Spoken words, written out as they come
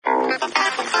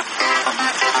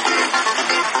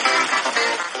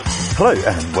Hello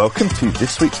and welcome to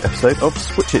this week's episode of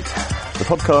Switch It, the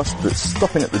podcast that's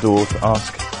stopping at the door to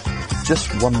ask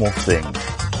just one more thing.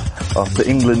 After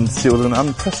England sealed an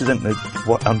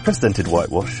unprecedented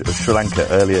whitewash of Sri Lanka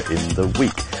earlier in the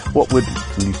week, what would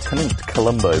Lieutenant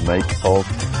Colombo make of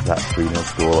that 3-0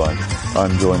 scoreline?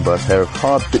 I'm joined by a pair of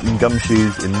hard-bitten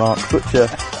gumshoes in Mark Butcher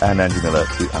and Andy Miller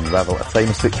to unravel a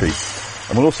famous victory.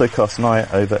 And we'll also cast an eye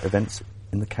over events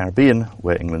in the Caribbean,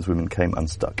 where England's women came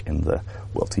unstuck in the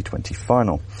World T20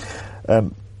 final.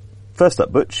 First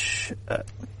up, Butch,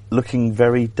 looking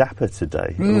very dapper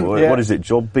today. What is it,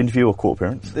 job interview or court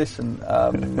appearance? Listen,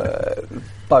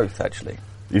 both actually.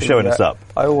 You're showing us up.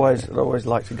 I always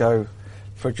like to go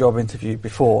for a job interview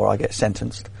before I get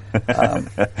sentenced.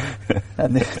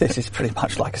 And this is pretty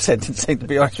much like a sentencing, to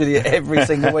be honest with you, every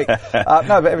single week. But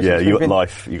ever since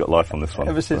you got life on this one.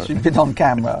 Ever since you've been on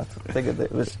camera, I figured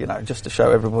it was, just to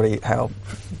show everybody how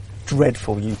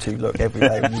dreadful you two look every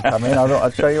day when you come in. I thought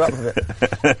I'd show you up with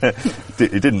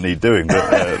it. It didn't need doing,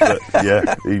 but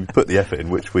yeah, you put the effort in,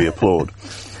 which we applaud.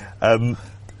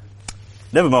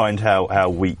 Never mind how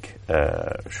weak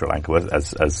Sri Lanka was,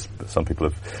 as some people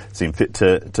have seen fit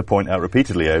to point out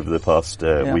repeatedly over the past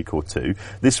week or two.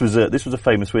 This was a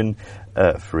famous win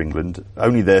for England.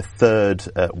 Only their third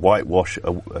whitewash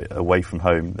away from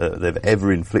home they've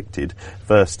ever inflicted.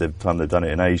 First time they've done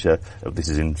it in Asia. This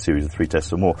is in a series of 3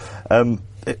 tests or more.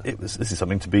 This is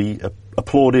something to be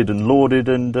applauded and lauded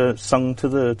and sung to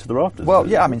the rafters. Well,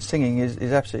 yeah, I mean, singing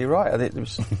is absolutely right. I think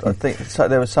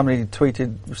there was somebody who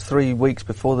tweeted it was 3 weeks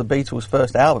before the Beatles'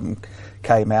 first album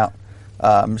came out.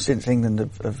 Since England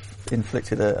have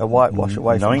inflicted a whitewash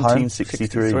away from home.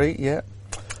 1963. Yeah.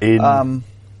 In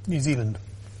New Zealand.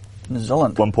 New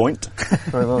Zealand. 1 point.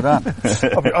 Very well done.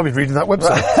 I'll be reading that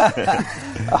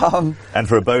website. And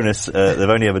for a bonus, they've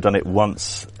only ever done it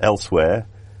once elsewhere,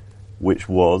 which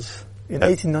was... in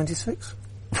 1896?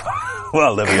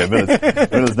 Well, there we go.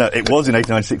 Miller's no, it was in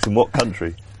 1896. In what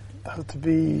country? That had to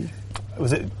be...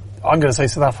 Was it... I'm going to say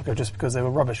South Africa just because they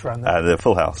were rubbish around there. The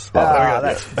Full House. Well, there we go.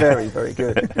 That's very, very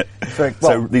good.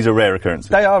 So these are rare occurrences.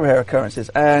 They are rare occurrences.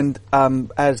 And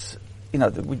as,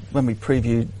 when we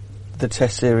previewed the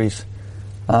Test series,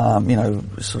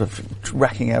 sort of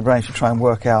racking our brains to try and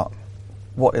work out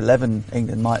what 11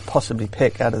 England might possibly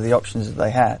pick out of the options that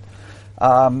they had.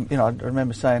 I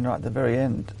remember saying right at the very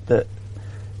end that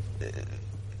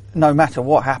no matter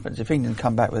what happens, if England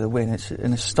come back with a win, it's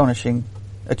an astonishing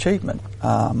achievement.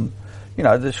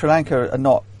 The Sri Lanka are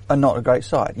not a great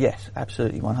side. Yes,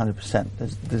 absolutely, 100%.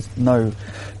 There's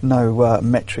no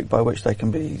metric by which they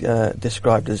can be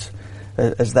described as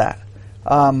that.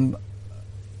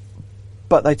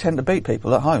 But they tend to beat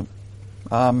people at home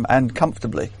and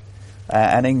comfortably.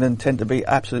 And England tend to be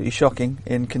absolutely shocking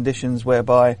in conditions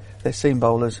whereby their seam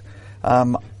bowlers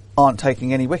aren't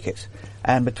taking any wickets.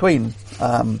 And between...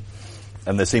 and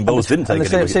their seam bowlers didn't take any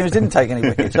wickets. The seamers didn't take any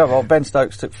wickets. Ben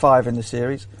Stokes took 5 in the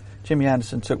series. Jimmy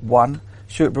Anderson took 1.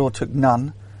 Stuart Broad took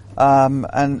none.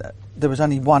 And there was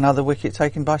only 1 other wicket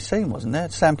taken by seam, wasn't there?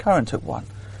 Sam Curran took 1.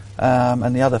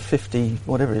 And the other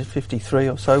 53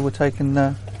 or so were taken...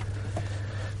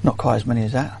 not quite as many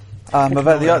as that.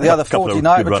 But the other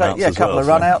 49, a couple of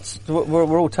run-outs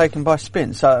were all taken by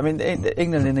spin. So, I mean,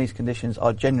 England in these conditions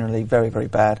are generally very, very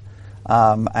bad,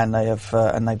 and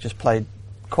they've just played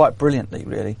quite brilliantly,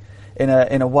 really, in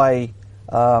a way,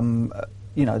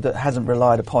 that hasn't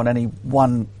relied upon any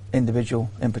one individual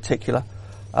in particular.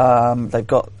 They've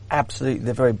got absolutely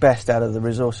the very best out of the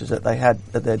resources that they had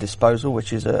at their disposal,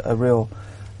 which is a real,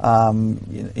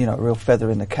 real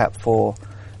feather in the cap for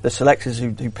the selectors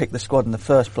who picked the squad in the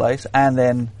first place, and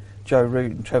then Joe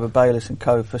Root and Trevor Bayliss and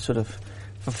co for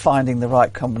finding the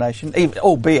right combination,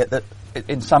 albeit that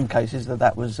in some cases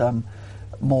that was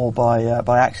more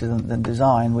by accident than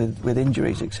design with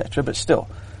injuries, etc. But still,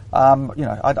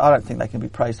 I don't think they can be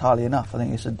praised highly enough. I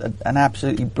think it's an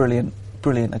absolutely brilliant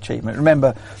achievement.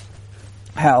 Remember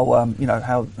how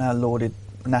lauded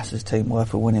NASA's team were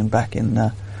for winning back in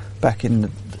the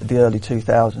early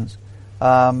 2000s.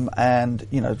 And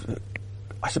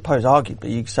I suppose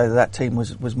arguably you could say that team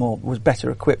was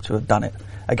better equipped to have done it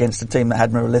against a team that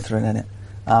had Muralitharan in it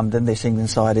than this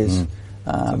England side is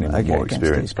more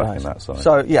experienced back in that side.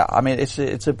 So yeah, I mean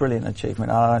it's a brilliant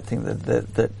achievement. I don't think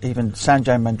that even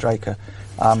Sanjay Manjrekar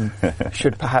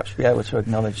should perhaps be able to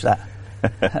acknowledge that.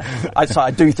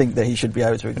 I do think that he should be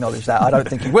able to acknowledge that. I don't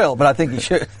think he will, but I think he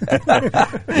should.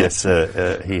 Yes,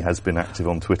 he has been active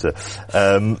on Twitter.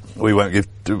 We won't give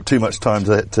too much time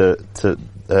to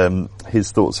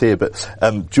his thoughts here, but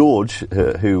George,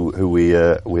 who we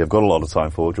have got a lot of time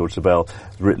for, George Sabell,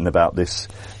 has written about this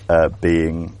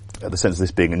being the sense of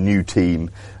this being a new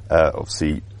team.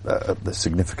 Obviously, the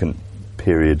significant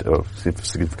period or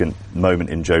significant moment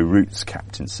in Joe Root's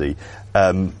captaincy,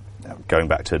 going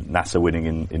back to NASA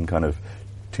winning in kind of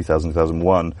 2000,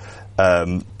 2001.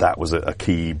 That was a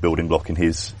key building block in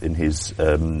his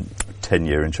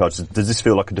tenure in charge. Does this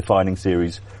feel like a defining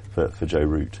series for Joe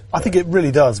Root? I think it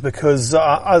really does, because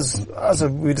as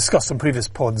we discussed on previous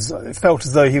pods, it felt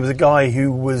as though he was a guy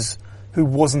who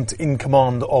wasn't in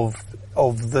command of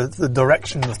the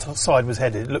direction the side was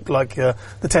headed. It looked like the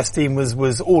Test team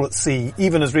was all at sea,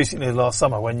 even as recently as last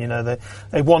summer when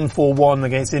they won 4-1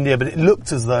 against India, but it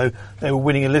looked as though they were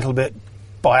winning a little bit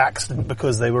by accident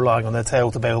because they were relying on their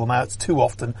tail to bail them out too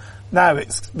often. Now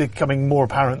it's becoming more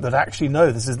apparent that actually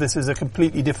no, this is a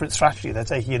completely different strategy they're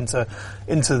taking into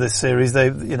this series.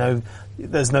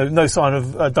 There's no sign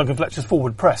of Duncan Fletcher's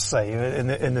forward press, say,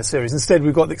 in this series. Instead,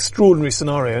 we've got the extraordinary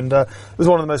scenario, and it was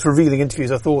one of the most revealing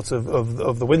interviews I thought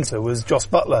of the winter, was Jos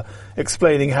Buttler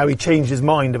explaining how he changed his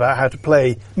mind about how to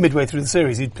play midway through the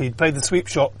series. He'd played the sweep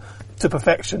shot to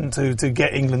perfection to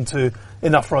get England to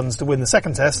enough runs to win the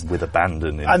second test. With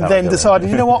abandon. And then decided,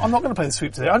 you know what, I'm not going to play the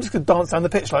sweep today. I'm just going to dance down the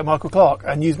pitch like Michael Clark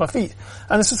and use my feet.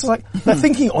 And it's just like, they're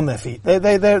thinking on their feet.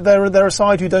 They're a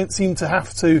side who don't seem to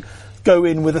have to go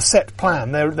in with a set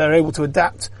plan. They're able to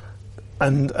adapt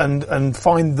and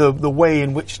find the way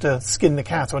in which to skin the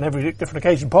cat on every different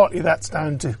occasion. Partly that's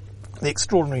down to the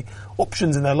extraordinary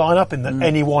options in their lineup, in that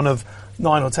any one of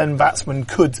 9 or 10 batsmen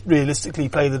could realistically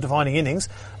play the defining innings,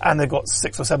 and they've got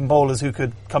 6 or 7 bowlers who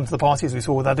could come to the party, as we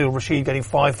saw with Adil Rashid getting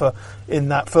 5 in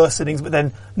that first innings, but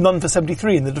then none for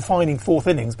 73 in the defining fourth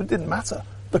innings. But it didn't matter,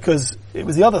 because it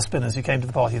was the other spinners who came to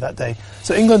the party that day.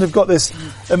 So England have got this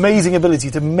amazing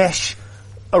ability to mesh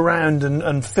around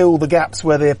and fill the gaps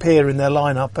where they appear in their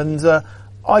lineup, and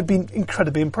I've been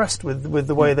incredibly impressed with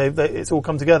the way it's all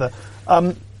come together.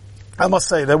 I must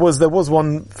say, there was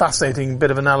one fascinating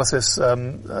bit of analysis, I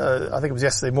think it was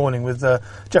yesterday morning, with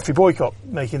Geoffrey Boycott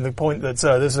making the point that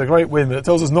this is a great win, but it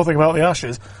tells us nothing about the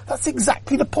Ashes. That's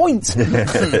exactly the point.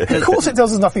 Of course it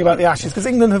tells us nothing about the Ashes, because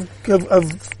England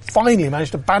have finally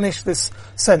managed to banish this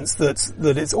sense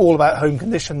that it's all about home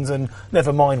conditions and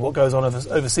never mind what goes on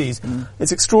overseas.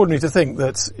 It's extraordinary to think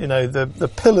that,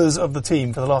 the pillars of the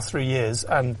team for the last 3 years,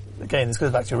 and again, this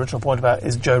goes back to your original point about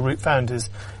is Joe Root found his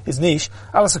niche.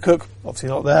 Alistair Cook, obviously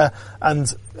not there,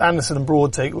 and Anderson and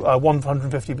Broad take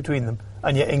 150 between them,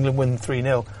 and yet England win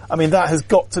 3-0. I mean, that has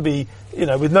got to be,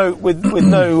 with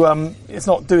no, it's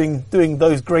not doing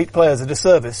those great players a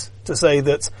disservice to say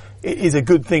that it is a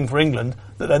good thing for England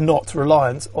that they're not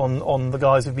reliant on the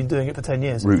guys who've been doing it for 10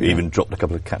 years. Root even dropped a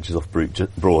couple of catches off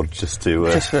Broad just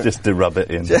to rub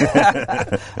it in.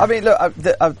 I mean, look,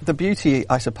 the beauty,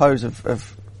 I suppose,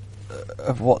 of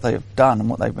what they've done and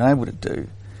what they've been able to do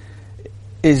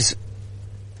is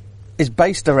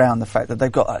based around the fact that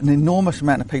they've got an enormous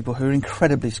amount of people who are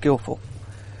incredibly skillful.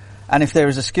 And if there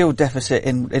is a skill deficit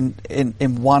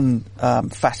in one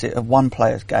facet of one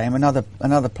player's game,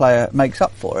 another player makes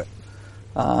up for it.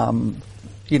 And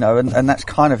that's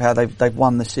kind of how they've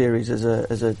won the series as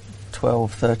a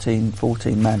 12, 13,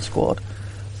 14 man squad.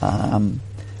 And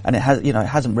it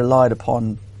hasn't relied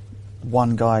upon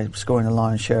one guy scoring a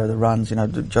lion's share of the runs.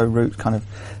 Joe Root, kind of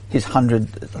his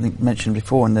 100, I think mentioned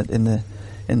before in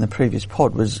the previous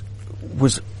pod, was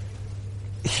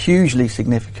hugely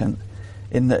significant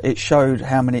in that it showed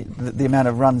the amount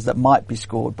of runs that might be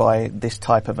scored by this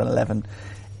type of an 11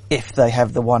 if they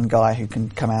have the one guy who can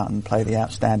come out and play the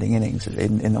outstanding innings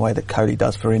in the way that Kohli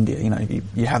does for India.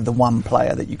 You have the one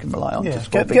player that you can rely on to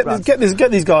score big runs. Get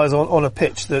these guys on a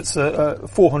pitch that's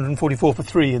 444 for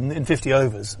 3 in 50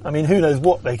 overs. I mean, who knows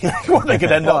what they could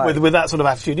end up with that sort of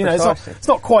attitude. It's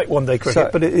not quite one day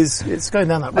cricket, but it's going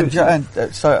down that route.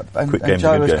 And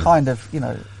Joe was kind of,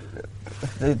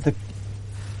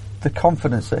 the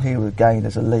confidence that he would gain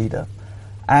as a leader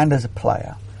and as a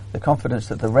player, the confidence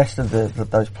that the rest of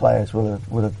those players will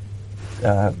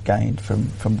have gained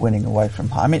from winning away from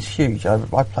home. I mean, it's huge.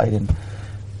 I played in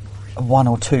 1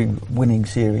 or 2 winning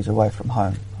series away from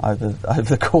home over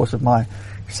the course of my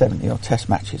 70 odd Test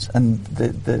matches, and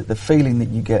the feeling that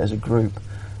you get as a group,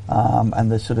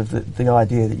 and the sort of the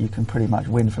idea that you can pretty much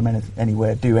win from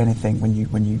anywhere, do anything when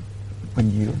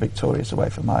you're victorious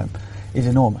away from home, is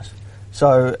enormous.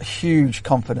 So a huge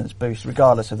confidence boost,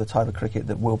 regardless of the type of cricket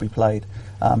that will be played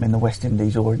in the West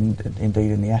Indies or indeed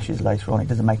in the Ashes later on. It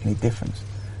doesn't make any difference.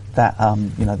 That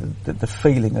the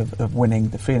feeling of winning,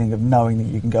 the feeling of knowing that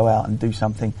you can go out and do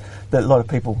something that a lot of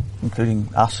people, including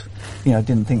us,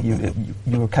 didn't think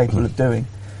you were capable of doing,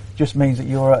 just means that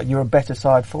you're a better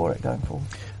side for it going forward.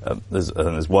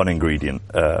 There's one ingredient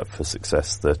for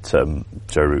success that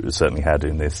Joe Root has certainly had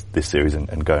in this series,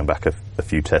 and going back a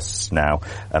few tests now.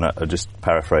 And I just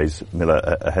paraphrase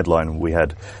Miller, a headline we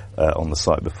had on the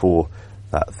site before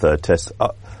that third test.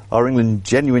 Are England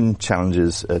genuine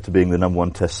challengers to being the number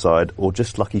one test side, or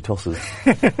just lucky tossers?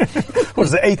 What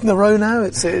is it, 8 in a row now?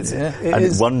 It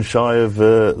is one shy of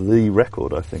the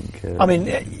record, I think. I mean,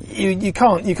 you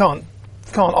can't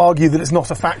argue that it's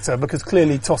not a factor, because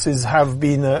clearly tosses have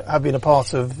been a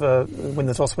part of win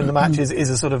the toss, win the match is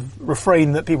a sort of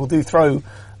refrain that people do throw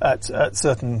at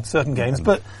certain games. And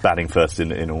but batting first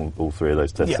in all three of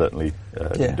those tests certainly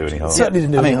didn't do any harm. Certainly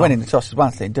didn't do any harm. Winning the toss is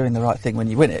one thing; doing the right thing when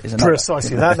you win it is another.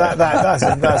 Precisely. That's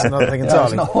another thing entirely.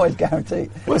 It's not always guaranteed.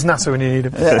 Well, it's NASA when you need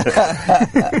him.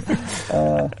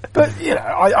 But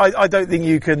I don't think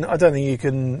you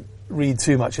can read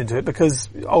too much into it, because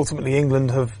ultimately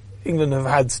England have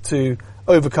had to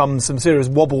overcome some serious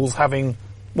wobbles having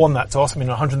won that toss. I mean,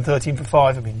 113 for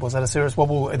 5. I mean, was that a serious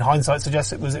wobble? In hindsight,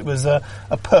 suggests it was a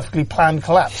perfectly planned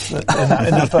collapse in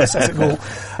the first set at goal.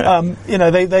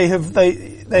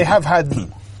 They have had,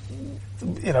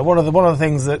 one of the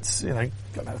things that's,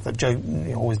 that Joe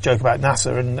always joke about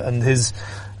Nasser and his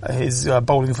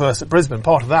bowling first at Brisbane.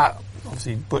 Part of that,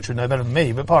 obviously Butcher would know better than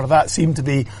me, but part of that seemed to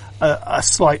be a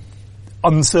slight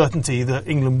uncertainty that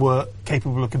England were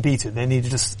capable of competing. They needed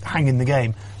to just hang in the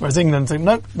game. Whereas England think,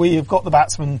 nope, we have got the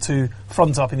batsmen to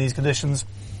front up in these conditions.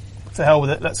 To hell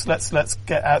with it. Let's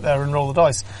get out there and roll the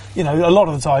dice. A lot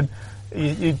of the time,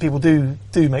 people do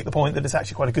make the point that it's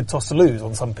actually quite a good toss to lose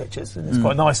on some pitches, and it's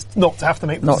quite nice not to have to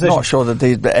make the decision. Not sure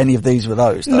that any of these were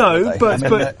those. No, but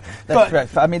that's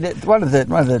correct. I mean, one of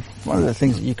the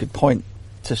things that you could point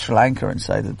to Sri Lanka and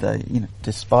say that they,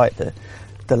 despite the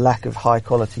lack of high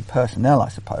quality personnel, I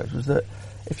suppose, was that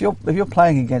if you're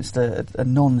playing against a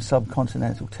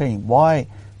non-subcontinental team, why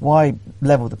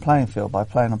level the playing field by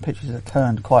playing on pitches that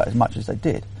turned quite as much as they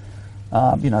did?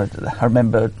 I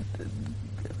remember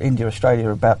India-Australia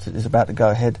is about to go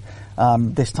ahead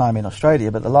this time in Australia,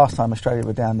 but the last time Australia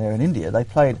were down there in India, they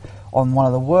played on one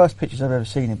of the worst pitches I've ever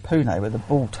seen in Pune, where the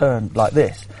ball turned like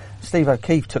this. Steve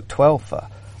O'Keefe took 12 for.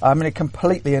 I mean, it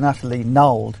completely and utterly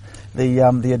nulled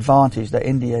the advantage that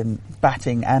Indian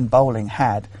batting and bowling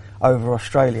had over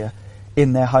Australia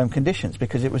in their home conditions,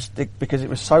 because it was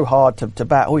so hard to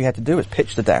bat. All you had to do was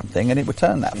pitch the damn thing and it would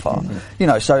turn that far.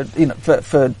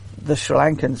 For the Sri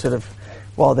Lankan sort of,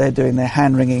 while they're doing their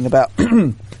hand wringing about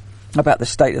about the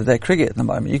state of their cricket at the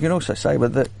moment, you can also say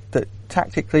that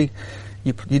tactically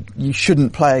you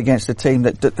shouldn't play against a team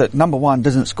that number one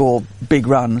doesn't score big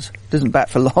runs, doesn't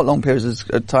bat for long periods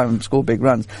of time and score big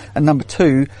runs, and number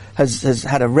two has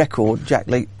had a record, Jack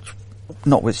Leach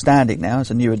notwithstanding now, as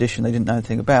a new addition they didn't know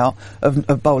anything about,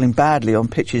 of bowling badly on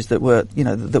pitches that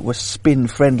were spin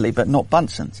friendly but not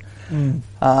Bunsen's.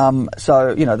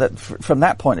 That from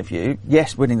that point of view,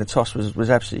 yes, winning the toss was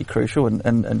absolutely crucial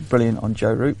and brilliant on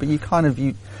Joe Root, but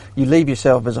you leave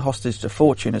yourself as a hostage to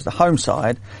fortune as the home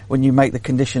side when you make the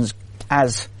conditions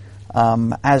as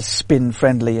spin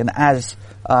friendly and as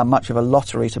much of a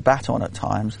lottery to bat on at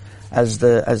times as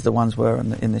the ones were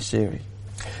in this series.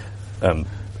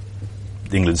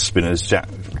 England's spinners, Jack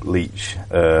Leach,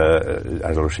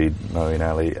 Adil Rashid, Moeen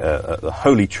Ali, the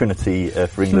holy trinity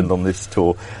for England on this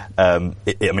tour.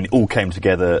 It all came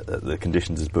together, the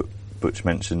conditions as Butch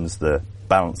mentions, the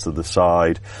balance of the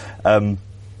side. Are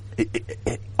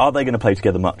they going to play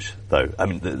together much, though? I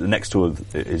mean, the next tour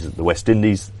is the West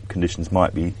Indies. Conditions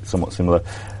might be somewhat similar.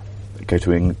 Go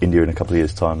to India in a couple of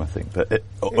years' time, I think.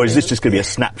 Or is this just going to be a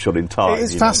snapshot in time?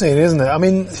 It's fascinating, isn't it? I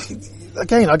mean,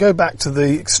 again, I go back to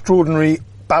the extraordinary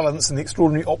balance and the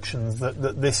extraordinary options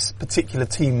that this particular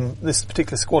team, this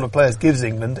particular squad of players gives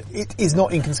England. It is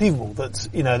not inconceivable that,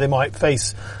 they might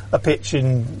face a pitch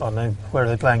in, I don't know, where are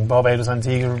they playing? Barbados,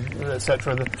 Antigua,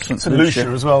 etc. St. Lucia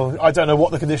as well. I don't know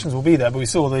what the conditions will be there, but we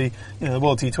saw the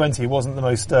World T20 wasn't the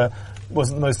most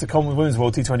Women's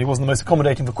World T20 wasn't the most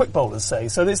accommodating for quick bowlers, say.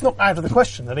 So it's not out of the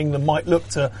question that England might look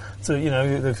to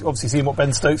they've obviously seen what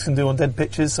Ben Stokes can do on dead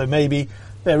pitches, so maybe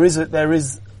there is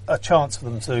a chance for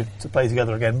them to play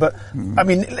together again. But I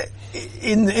mean,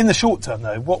 in the short term,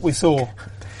 though, what we saw,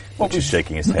 He's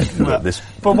shaking his head for this.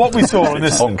 But what we saw in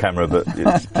this on camera, but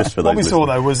it's just for those. What we saw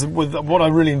though was what I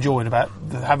really enjoyed about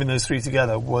having those three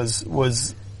together was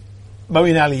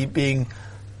Moeen Ali being.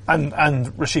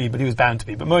 And Rashid, but he was bound to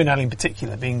be. But Moeen Ali in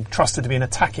particular being trusted to be an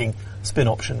attacking spin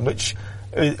option, which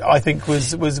I think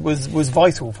was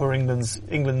vital for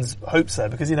England's hopes there,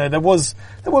 because there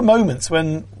were moments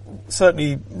when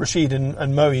certainly Rashid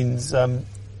and Moeen's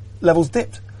levels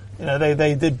dipped.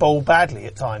 They did bowl badly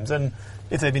at times, and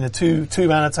if they'd been a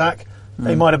two-man attack,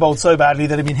 they might have bowled so badly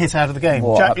that he'd been hit out of the game.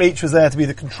 Well, Jack Leach was there to be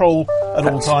the control at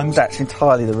all times. That's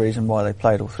entirely the reason why they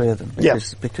played all three of them.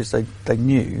 Because they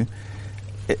knew,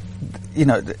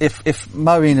 if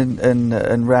Moeen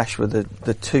and Rash were the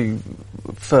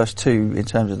first two in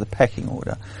terms of the pecking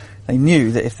order, they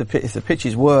knew that if the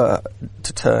pitches were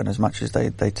to turn as much as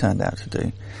they turned out to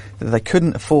do, that they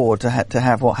couldn't afford to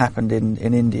have what happened in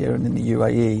India and in the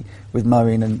UAE with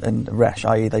Moeen and Rash,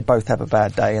 i.e. they both have a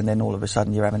bad day and then all of a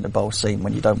sudden you're having to bowl seam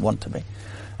when you don't want to be.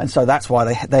 And so that's why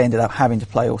they ended up having to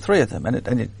play all three of them, and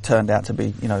it turned out to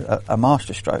be a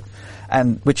masterstroke,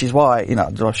 and which is why I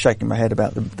was shaking my head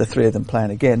about the three of them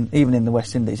playing again. Even in the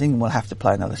West Indies, England will have to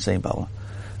play another seam bowler.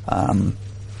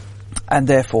 And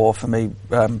therefore, for me,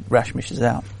 Rash misses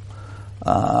out.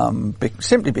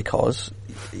 Simply because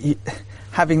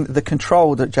having the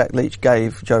control that Jack Leach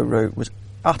gave Joe Root was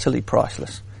utterly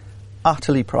priceless.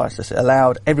 Utterly priceless. It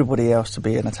allowed everybody else to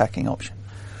be an attacking option.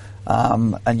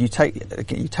 And you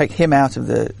take him out of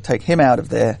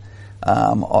there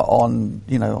on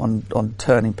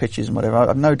turning pitches and whatever.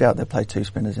 I've no doubt they'll play two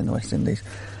spinners in the West Indies.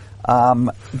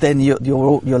 Then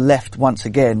you're left once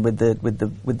again with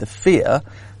the fear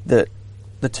that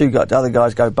the other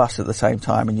guys go bust at the same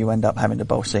time, and you end up having to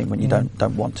bowl seam when you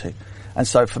don't want to. And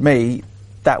so for me,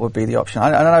 that would be the option.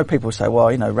 I know people say,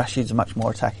 well, Rashid's a much more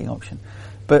attacking option,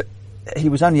 but he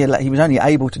was only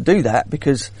able to do that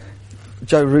because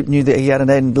Joe Root knew that he had an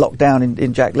end locked down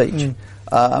in Jack Leach.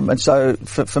 And so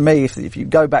for me, if you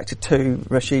go back to two,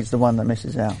 Rashid's the one that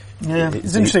misses out. Yeah,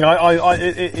 it's interesting.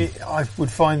 I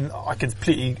would find I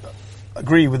completely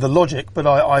agree with the logic, but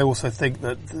I also think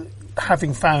that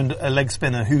having found a leg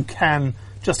spinner who can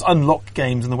just unlock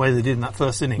games in the way they did in that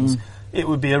first innings, it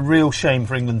would be a real shame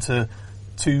for England to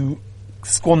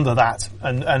squander that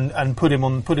and put him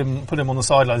on the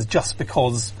sidelines just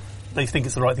because they think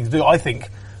it's the right thing to do. I think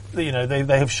they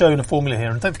have shown a formula here,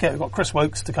 and don't forget we've got Chris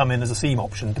Wokes to come in as a seam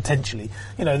option potentially.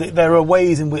 There are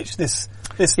ways in which this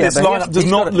lineup does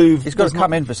not lose. He's got to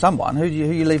come in for someone. Who are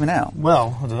you leaving out?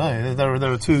 Well, I don't know.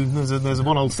 There are two. There's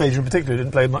one old stager in particular who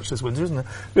didn't play much this winter, isn't there?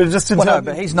 But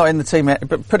but he's not in the team.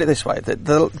 But put it this way: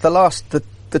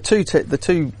 the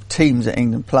two teams that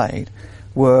England played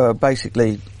were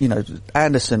basically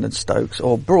Anderson and Stokes,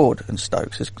 or Broad and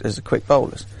Stokes as the quick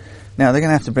bowlers. Now they're going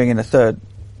to have to bring in a third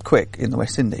quick in the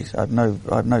West Indies. I have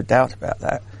no doubt about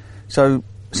that. So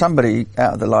somebody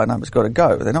out of the lineup has got to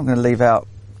go. They're not going to leave out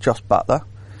Josh Butler.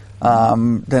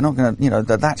 They're not going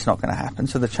to, that's not going to happen.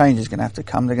 So the change is going to have to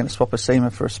come. They're going to swap a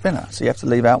seamer for a spinner. So you have to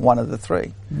leave out one of the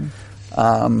three.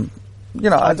 I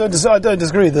don't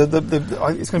disagree.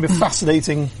 It's going to be a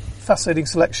fascinating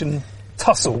selection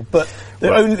tussle. But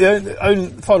the only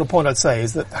final point I'd say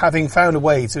is that having found a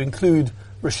way to include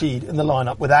Rashid in the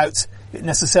lineup without it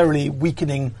necessarily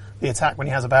weakening the attack when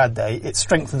he has a bad day, it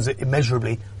strengthens it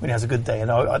immeasurably when he has a good day,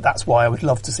 and that's why I would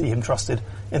love to see him trusted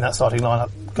in that starting lineup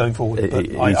going forward.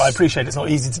 But I appreciate it's not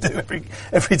easy to do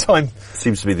every time.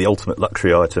 Seems to be the ultimate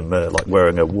luxury item, like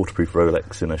wearing a waterproof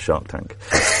Rolex in a Shark Tank.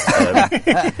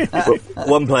 But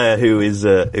one player who is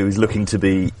looking to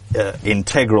be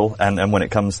integral, and when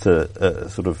it comes to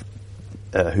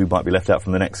who might be left out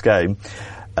from the next game,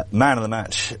 man of the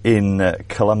match in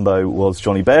Colombo was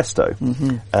Johnny Bairstow,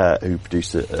 who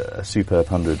produced a superb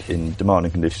 100 in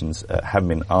demanding conditions, having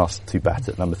been asked to bat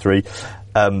at number 3.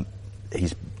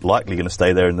 He's likely going to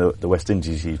stay there in the West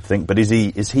Indies, you'd think, but is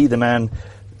he the man,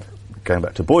 going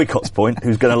back to Boycott's point,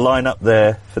 who's going to line up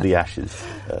there for the Ashes?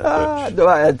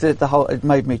 It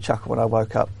made me chuckle when I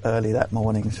woke up early that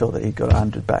morning and saw that he'd got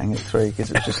 100 batting at 3,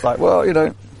 because it's just like,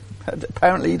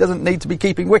 apparently he doesn't need to be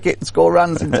keeping wicket and score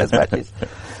runs in Test matches.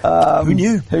 Who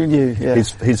knew? Who knew? Yeah.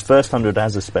 His first 100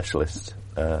 as a specialist.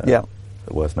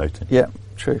 Worth noting. Yeah,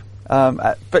 true.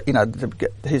 But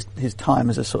his time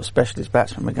as a sort of specialist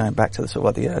batsman, we're going back to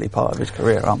the early part of his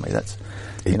career, aren't we? That's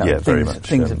very much.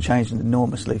 Things have changed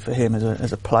enormously for him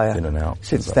as a player in and out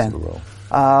since then.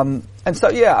 And so,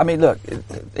 look,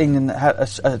 England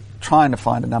are trying to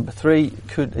find a number 3.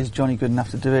 Is Johnny good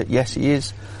enough to do it? Yes, he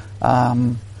is.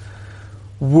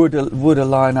 Would a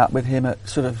line up with him at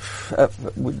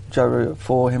with Joe Root at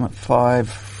 4, him at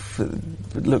 5,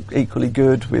 would look equally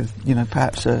good with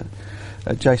perhaps a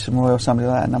Jason Roy or somebody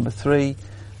like that at number 3?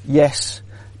 Yes,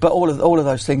 but all of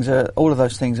those things are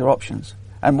options.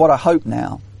 And what I hope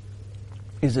now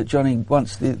is that Johnny,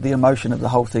 once the emotion of the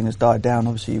whole thing has died down,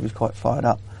 obviously he was quite fired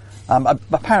up.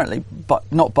 Apparently, but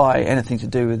not by anything to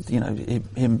do with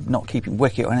him not keeping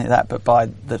wicket or any of that, but by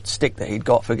the stick that he'd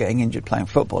got for getting injured playing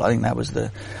football. I think that was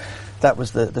the that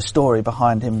was the story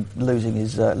behind him losing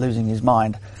his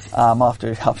mind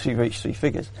after he reached 3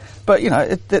 figures. But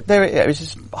there it is.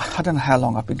 Just, I don't know how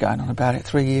long I've been going on about it,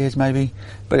 3 years maybe.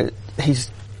 But he's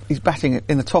batting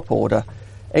in the top order.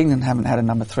 England haven't had a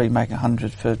number 3 make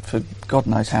 100 for God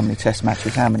knows how many Test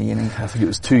matches, how many innings. I think it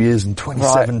was 2 years and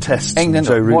 27 tests. England,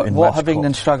 Joe Root what have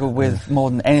England struggled with more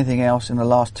than anything else in the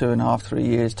last 2.5, 3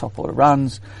 years? Top order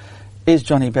runs. Is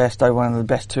Johnny Bairstow one of the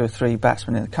best 2 or 3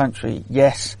 batsmen in the country?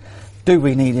 Yes. Do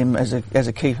we need him as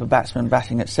a keeper batsman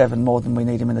batting at 7 more than we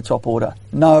need him in the top order?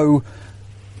 No.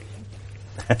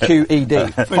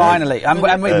 QED. Finally, and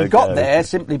we got there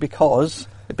simply because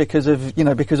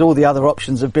all the other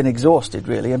options have been exhausted,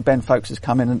 really, and Ben Foakes has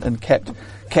come in and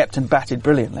kept and batted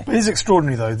brilliantly. It is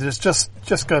extraordinary, though. There's just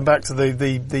going back to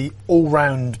the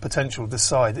all-round potential of this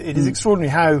side. It is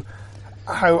extraordinary how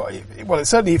well it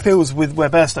certainly feels with where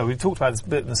Bairstow. We talked about this a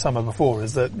bit in the summer before.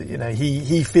 Is that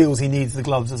he feels he needs the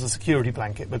gloves as a security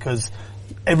blanket because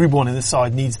everyone in this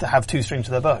side needs to have 2 strings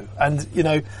to their bow. And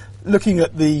looking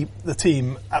at the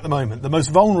team at the moment, the most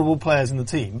vulnerable players in the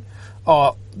team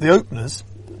are the openers.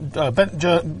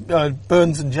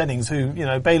 Burns and Jennings, who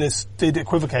Bayliss did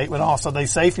equivocate when asked are they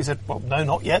safe. He said, well, no,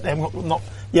 not yet. They haven't not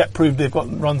yet proved they've got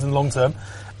runs in the long term,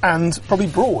 and probably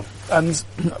Broad. And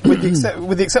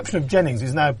with the exception of Jennings,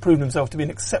 who's now proven himself to be an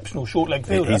exceptional short leg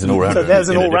fielder. He's an all-rounder. So there's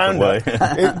an all-rounder.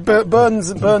 Burns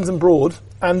and Broad,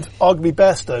 and arguably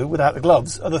Bairstow without the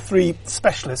gloves, are the 3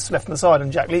 specialists left on the side,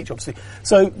 and Jack Leach obviously.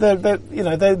 So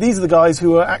these are the guys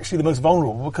who are actually the most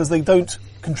vulnerable because they don't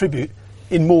contribute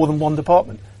in more than one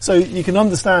department. So you can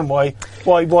understand why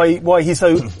he's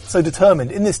so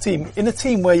determined in this team. In a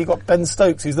team where you've got Ben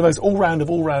Stokes, who's the most all-round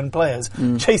of all-round players,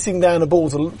 chasing down a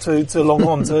ball to long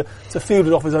on to field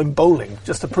it off his own bowling,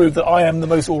 just to prove that I am the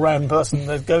most all-round person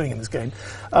that's going in this game.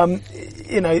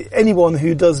 Anyone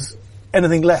who does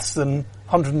anything less than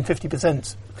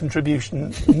 150%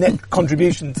 net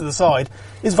contribution to the side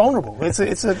is vulnerable.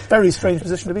 It's a very strange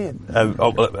position to be in.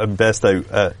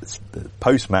 Bairstow,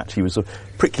 post-match, he was sort of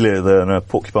pricklier than a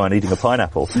porcupine eating a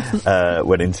pineapple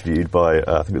when interviewed by,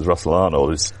 I think it was Russell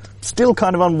Arnold. Is still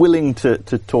kind of unwilling to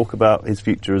talk about his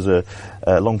future as a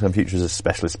long-term future as a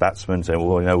specialist batsman, saying,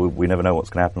 well, we never know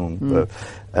what's going to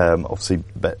happen. Obviously,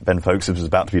 Ben Foakes was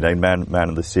about to be named man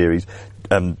of the series.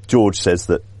 George says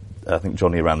that I think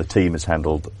Johnny around the team has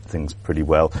handled things pretty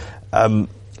well.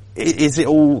 Is it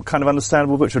all kind of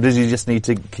understandable, Butch, or does he just need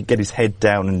to get his head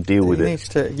down and deal with it? He needs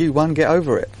to, get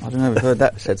over it. I don't know if I've heard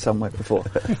that said somewhere before.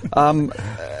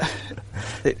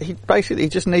 He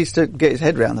just needs to get his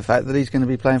head around the fact that he's going to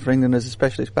be playing for England as a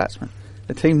specialist batsman.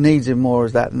 The team needs him more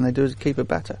as that than they do as a keeper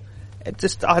batter.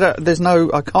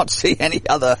 I can't see any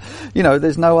other,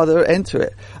 there's no other end to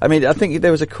it. I mean, I think there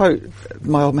was a quote,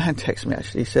 my old man texted me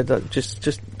actually, he said that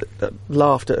just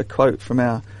laughed at a quote from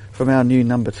our new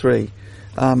number 3,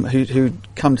 who'd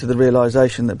come to the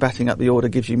realisation that batting up the order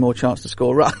gives you more chance to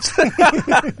score runs. There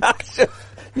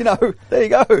you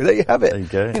go, there you have it.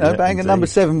 There you go. Bang a number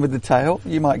 7 with the tail,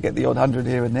 you might get the odd 100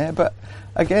 here and there, but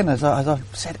again, as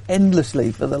I've said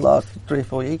endlessly for the last 3 or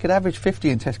 4 years, he could average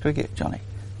 50 in Test cricket, Johnny,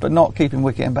 but not keeping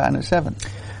wicket and batting at 7.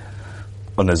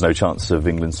 And there's no chance of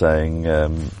England saying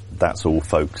that's all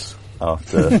Foakes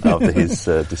after his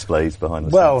displays behind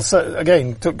the scenes. Well, so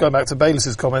again, going back to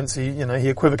Bayliss's comments, he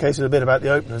equivocated a bit about the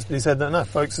openers, but he said that no,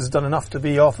 Foakes has done enough to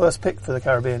be our first pick for the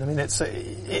Caribbean. I mean, it's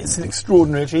an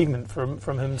extraordinary achievement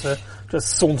from him to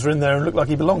just saunter in there and look like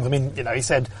he belongs. I mean, he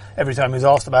said every time he was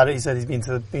asked about it, he said he's been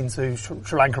to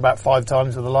Sri Lanka about 5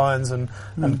 times with the Lions and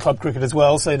club cricket as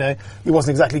well. So he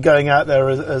wasn't exactly going out there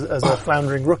as a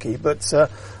floundering rookie. But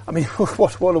I mean,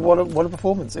 what a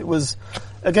performance! It was.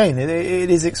 Again, it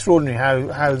is extraordinary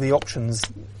how the options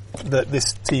that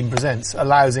this team presents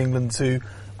allows England to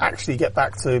actually get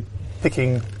back to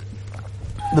picking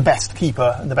the best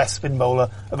keeper and the best spin bowler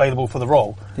available for the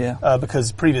role. Yeah.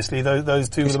 Because previously those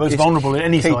two were the most vulnerable in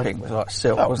any side. Keeping was like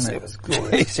silk, wasn't it? It was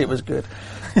glorious. It was good.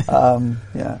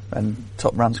 And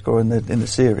top run scorer in the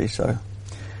series, so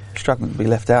struggling to be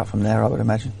left out from there, I would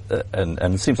imagine.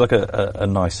 And seems like a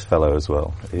nice fellow as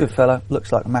well. Good fellow.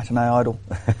 Looks like a matinee idol.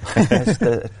 It's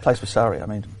the place for Surrey. I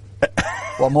mean,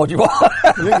 what more do you want?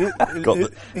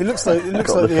 He looks like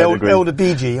the elder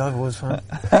BG I've always found.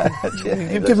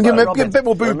 Give him a bit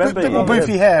more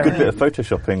boofy hair. Good bit of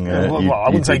photoshopping. I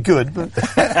wouldn't say good, but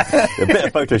a bit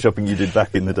of photoshopping you did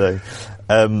back in the day.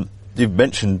 You've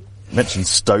mentioned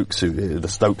Stokes, the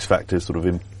Stokes factor is sort of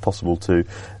impossible to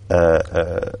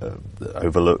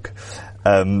overlook.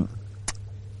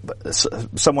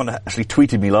 Someone actually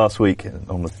tweeted me last week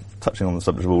touching on the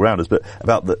subject of all-rounders, but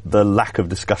about the lack of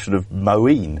discussion of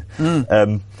Moeen.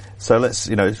 So let's,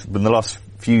 in the last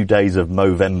few days of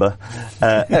Movember,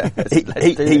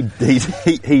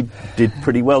 he did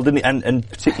pretty well, didn't he? And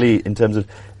particularly in terms of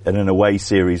in an away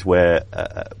series where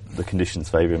the conditions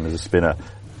favour him as a spinner,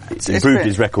 it's improved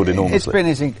his record enormously.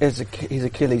 It's been his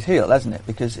Achilles heel, hasn't it?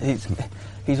 Because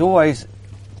he's always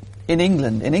in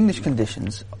England, in English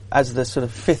conditions, as the sort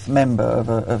of fifth member of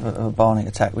a bowling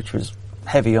attack, which was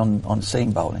heavy on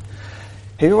seam bowling.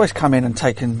 He'd always come in and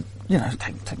taken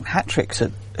hat tricks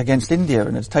against India,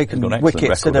 and has taken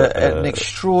wickets at an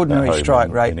extraordinary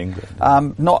strike rate.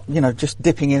 Not just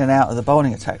dipping in and out of the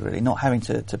bowling attack, really, not having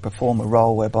to perform a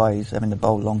role whereby he's having to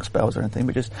bowl long spells or anything,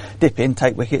 but just dip in,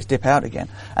 take wickets, dip out again,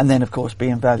 and then of course be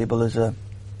invaluable as a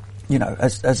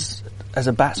as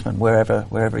a batsman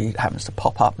wherever he happens to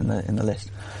pop up in the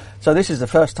list. So this is the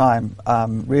first time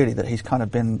really that he's kind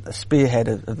of been a spearhead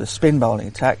of the spin bowling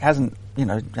attack. Hasn't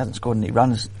scored any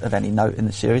runs of any note in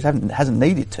the series. Hasn't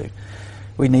needed to.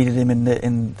 We needed him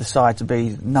in the side to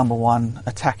be number one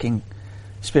attacking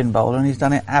spin bowler, and he's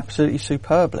done it absolutely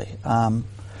superbly.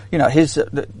 His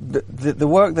the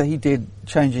work that he did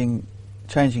changing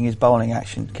his bowling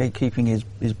action, keeping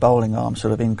his bowling arm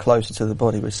sort of in closer to the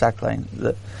body with sack lane,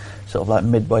 that sort of like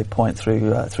midway point through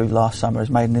last summer, has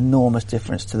made an enormous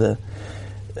difference to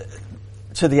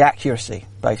the accuracy,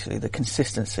 basically the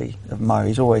consistency of Mo.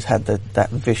 He's always had that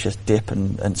vicious dip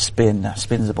and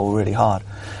spins the ball really hard,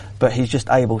 but he's just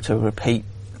able to repeat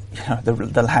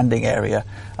the landing area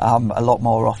a lot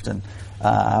more often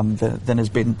than has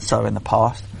been so in the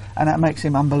past. And that makes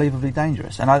him unbelievably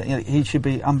dangerous. And he should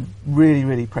be. I'm really,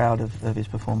 really proud of his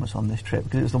performance on this trip,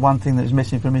 because it was the one thing that was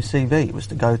missing from his CV, was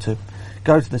to go to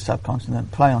the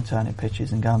subcontinent, play on turning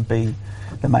pitches, and go and be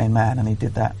the main man. And he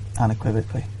did that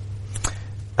unequivocally.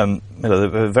 There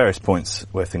are various points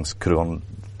where things could have gone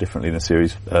differently in the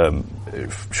series.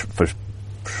 For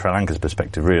Sri Lanka's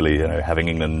perspective, really, having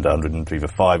England 103 for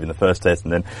 5 in the first test,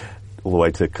 and then all the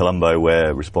way to Colombo,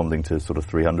 where responding to sort of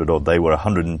 300 odd, they were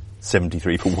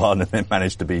 173 for 1, and then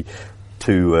managed to be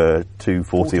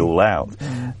 240 all out.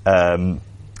 And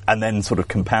then sort of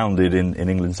compounded in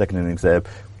England's second innings there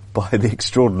by the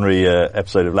extraordinary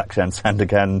episode of Lakshan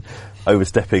Sandakan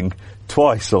overstepping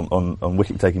twice on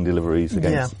wicket-taking deliveries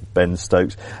against Ben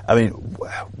Stokes. I mean,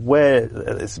 where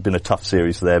it's been a tough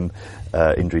series for them,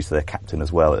 injuries to their captain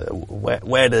as well.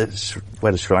 Where does Sri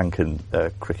Lankan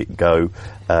cricket go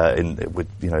with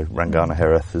Rangana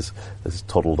Herath has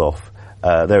toddled off?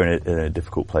 They're in a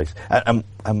difficult place.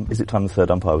 Is it time the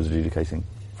third umpire was adjudicating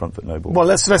front foot no ball? Well,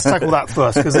 let's tackle that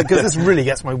first, because this really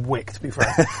gets my wick, to be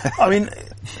frank. I mean,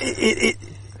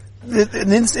 in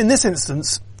this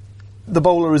instance, the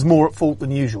bowler is more at fault than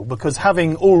usual, because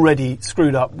having already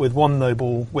screwed up with one no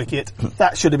ball wicket,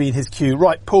 that should have been his cue.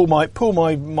 Right, pull my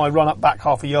run up back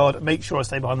half a yard, make sure I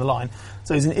stay behind the line.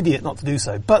 So he's an idiot not to do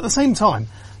so. But at the same time,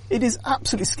 it is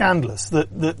absolutely scandalous that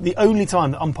the only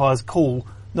time that umpires call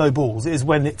no balls is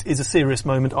when it is a serious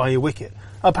moment, i.e. a wicket.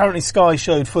 Apparently Sky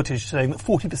showed footage saying that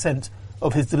 40%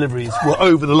 of his deliveries were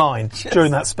over the line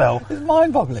during that spell. It's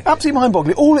mind-boggling. Absolutely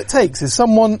mind-boggling. All it takes is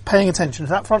someone paying attention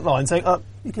to that front line saying,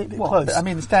 you get a bit close. I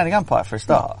mean, the standing umpire for a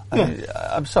start.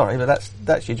 I'm sorry, but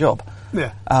that's your job.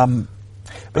 Yeah.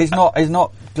 But he's not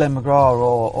Glenn McGrath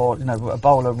or a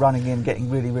bowler running in,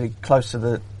 getting really, really close to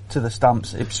the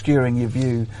stumps, obscuring your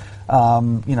view,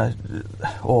 or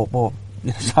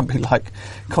somebody like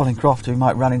Colin Croft, who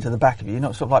might run into the back of you. You're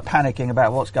not sort of like panicking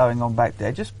about what's going on back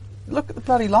there. Just look at the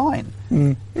bloody line.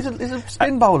 He's a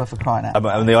spin bowler, for crying out.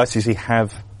 And the ICC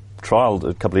have trialled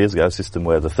a couple of years ago a system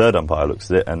where the third umpire looks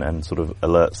at it and sort of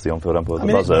alerts the on-field umpire with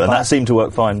the buzzer, and that seemed to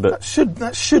work fine. But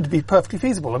that should be perfectly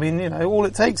feasible. I mean, all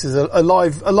it takes is a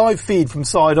live feed from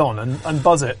side on and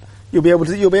buzz it. You'll be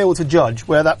able to judge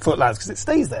where that foot lands, because it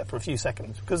stays there for a few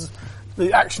seconds, because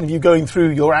the action of you going through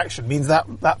your action means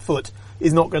that foot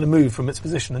is not going to move from its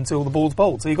position until the ball's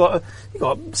bowled. So you got a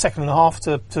second and a half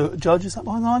to judge. Is that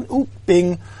behind the line? Oh,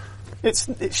 bing!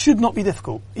 It should not be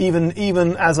difficult,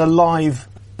 even as a live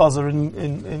buzzer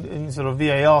in sort of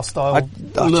VAR style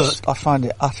alert. I find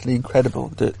it utterly incredible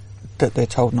that they're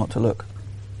told not to look.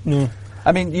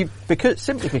 I mean, because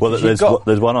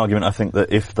there's one argument, I think,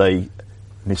 that if they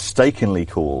mistakenly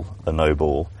call a no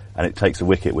ball and it takes a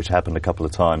wicket, which happened a couple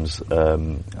of times. I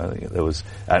think there was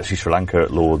actually Sri Lanka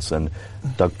at Lords and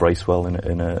Doug Bracewell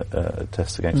in a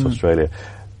test against Australia.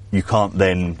 You can't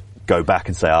then go back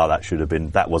and say,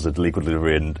 that was a legal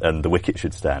delivery and the wicket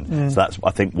should stand. So that's,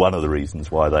 I think, one of the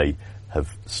reasons why they have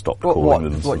stopped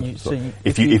calling them.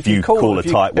 If you call a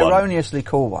tight one, erroneously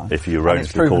call one. If you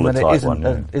erroneously call a tight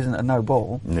one, isn't a no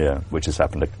ball. Yeah, which has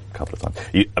happened a couple of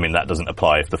times. I mean, that doesn't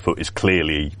apply if the foot is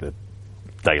clearly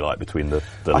daylight between the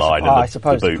line and the boot. I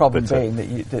suppose the problem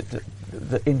being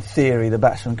in theory, the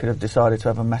batsman could have decided to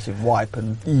have a massive wipe,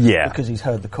 and because he's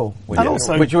heard the call, which we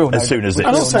all know, as soon as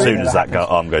that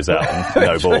arm goes out and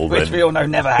no ball, which we all know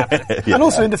never happens. And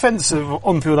also, in defence of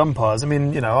on-field umpires, I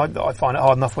mean, I find it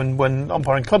hard enough when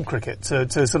umpiring club cricket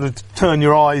to sort of turn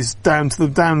your eyes down to the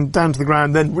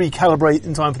ground, then recalibrate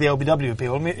in time for the LBW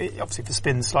appeal. I mean, obviously for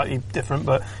spin's slightly different,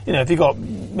 but if you've got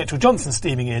Mitchell Johnson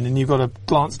steaming in and you've got to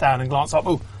glance down and glance up,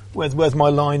 where's my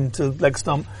line to leg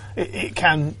stump? It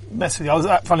can mess with you.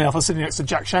 Funny enough, I was sitting next to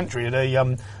Jack Shantry at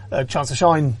a Chance to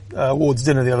Shine awards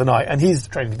dinner the other night, and he's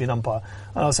training to be an umpire.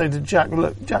 And I was saying to Jack,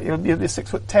 look, Jack, you're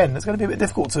 6'10". It's going to be a bit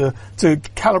difficult to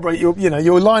calibrate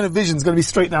your line of vision is going to be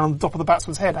straight down on the top of the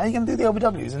batsman's head. How are you going to do the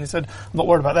LBWs? And he said, I'm not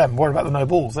worried about them. I'm worried about the no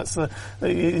balls.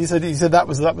 He said that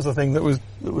was the thing that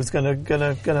was going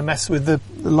to mess with the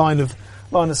line of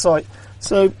sight.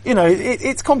 So,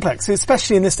 it's complex,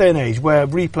 especially in this day and age where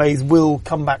replays will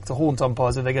come back to haunt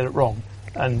umpires if they get it wrong.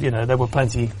 And, there were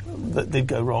plenty that did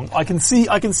go wrong. I can see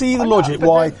the logic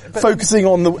why focusing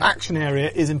on the action area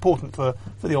is important for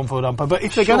the on-field umpire. But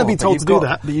if they're going to be told to do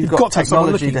that, you've got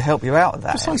technology to help you out of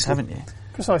that, precisely, haven't you?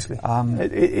 Precisely.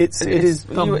 It's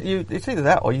either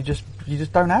that or you just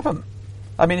don't have them.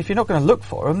 I mean, if you're not going to look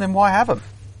for them, then why have them?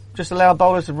 Just allow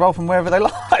bowlers to roll from wherever they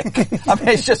like. I mean,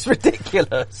 it's just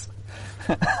ridiculous.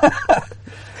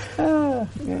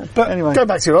 But anyway, going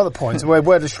back to your other points, where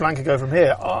does Sri Lanka go from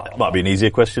here? Might be an easier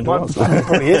question to answer. It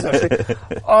probably is, actually.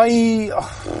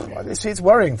 It's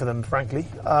worrying for them, frankly.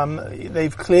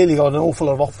 They've clearly got an awful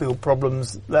lot of off-field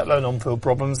problems, let alone on-field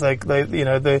problems.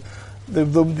 The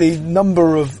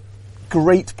number of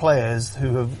great players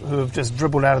who have just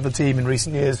dribbled out of the team in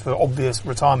recent years for obvious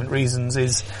retirement reasons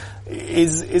is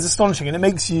astonishing, and it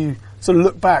makes you sort of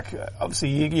look back.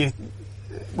 Obviously,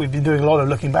 we've been doing a lot of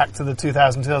looking back to the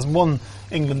 2000-2001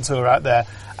 England tour out there,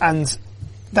 and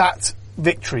that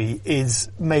victory is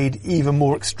made even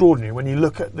more extraordinary when you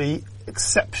look at the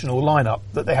exceptional lineup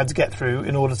that they had to get through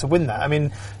in order to win that. I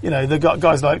mean, the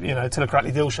guys like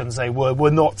Tilakratli Dilshan say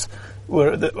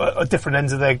were at different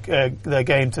ends of their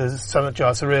game to Sanat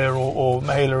Jayasuriya or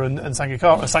Mahela and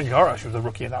Sangakkara. Sangakkara actually was a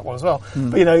rookie in that one as well.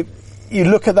 But you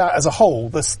look at that as a whole,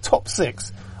 this top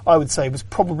six, I would say, was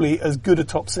probably as good a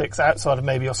top six outside of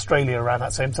maybe Australia around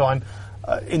that same time,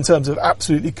 in terms of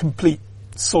absolutely complete,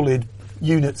 solid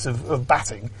units of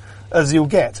batting as you'll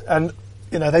get. And,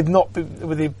 they've not been,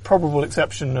 with the probable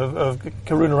exception of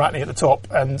Karunaratne at the top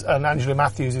and Angelo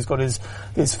Matthews, who's got his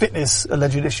fitness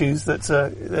alleged issues that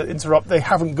interrupt. They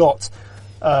haven't got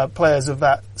players of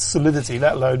that solidity,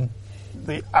 let alone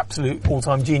the absolute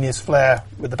all-time genius flair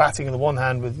with the batting in the one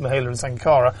hand with Mahela and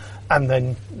Sangakkara, and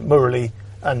then Murali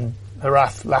and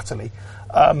Herath latterly.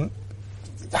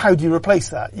 How do you replace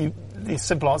that? The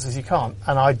simple answer is you can't,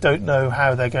 and I don't know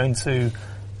how they're going to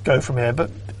go from here.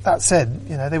 But that said,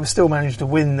 they were still managed to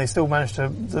win. They still managed to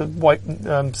wipe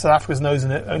South Africa's nose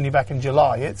in it only back in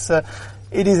July. It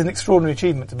is an extraordinary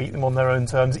achievement to beat them on their own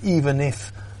terms, even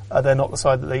if they're not the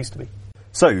side that they used to be.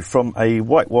 So, from a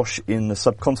whitewash in the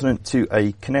subcontinent to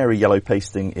a canary yellow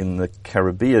pasting in the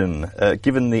Caribbean,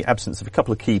 given the absence of a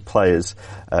couple of key players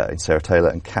in Sarah Taylor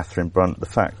and Catherine Brunt, the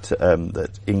fact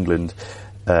that England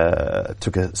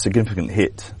took a significant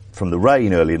hit from the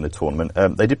rain early in the tournament,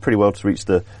 they did pretty well to reach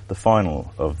the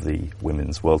final of the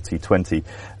Women's World T20,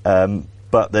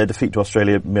 but their defeat to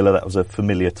Australia, Miller, that was a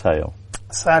familiar tale.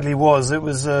 Sadly was. It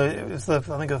was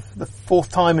the fourth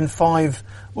time in 5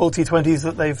 World T20s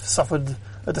that they've suffered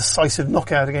a decisive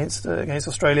knockout against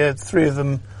Australia. 3 of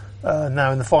them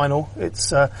now in the final.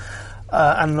 It's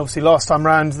and obviously last time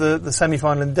round the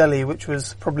semi-final in Delhi, which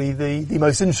was probably the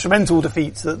most instrumental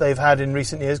defeat that they've had in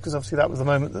recent years, because obviously that was the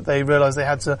moment that they realised they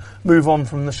had to move on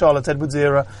from the Charlotte Edwards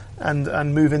era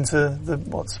and move into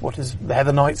what is the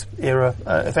Heather Knight era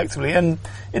effectively. And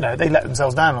they let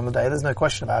themselves down on the day. There's no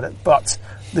question about it. But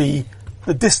the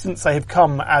distance they have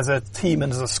come as a team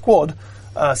and as a squad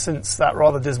since that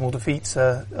rather dismal defeat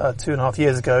 2.5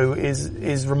 years ago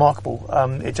is remarkable.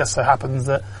 It just so happens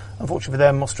that, unfortunately for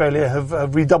them, Australia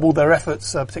have redoubled their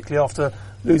efforts, particularly after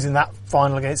losing that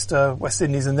final against West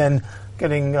Indies and then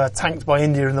getting tanked by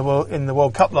India in the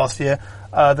World Cup last year.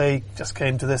 They just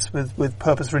came to this with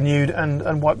purpose renewed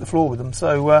and wiped the floor with them.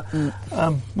 So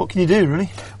what can you do,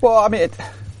 really? Well, I mean,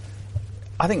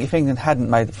 I think if England hadn't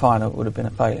made the final, it would have been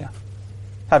a failure.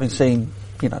 Having seen,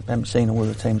 haven't seen all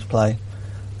the teams play.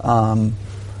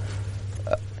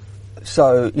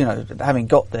 So, having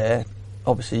got there,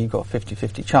 obviously you've got a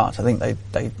 50-50 chance. I think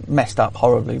they messed up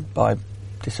horribly by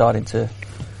deciding to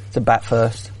bat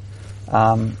first.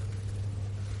 Not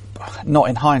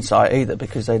in hindsight either,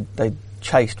 because they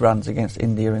chased runs against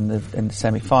India in the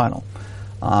semi-final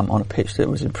on a pitch that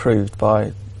was improved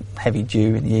by heavy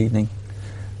dew in the evening.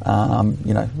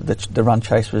 The run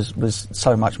chase was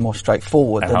so much more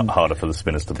straightforward and harder for the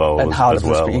spinners to bowl as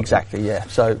well. Exactly, yeah.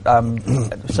 So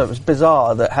so it was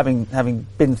bizarre that having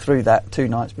been through that 2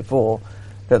 nights before,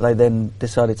 that they then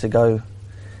decided to go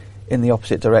in the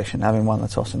opposite direction, having won the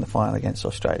toss in the final against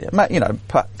Australia.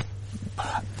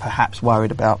 Perhaps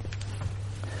worried about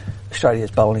Australia's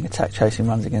bowling attack, chasing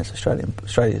runs against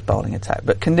Australia's bowling attack.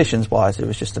 But conditions-wise, it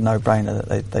was just a no-brainer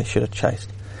that they should have chased.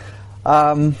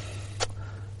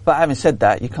 But having said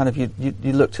that,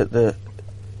 you looked at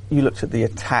the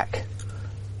attack,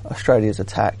 Australia's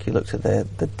attack. You looked at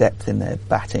the depth in their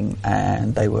batting,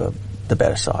 and they were the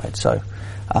better side. So,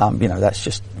 that's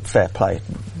just fair play.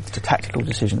 The tactical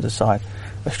decisions aside,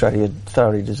 Australia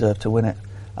thoroughly deserved to win it.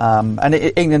 And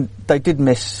England, they did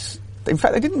miss. In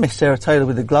fact, they didn't miss Sarah Taylor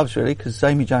with the gloves really, because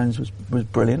Amy Jones was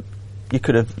brilliant. You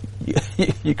could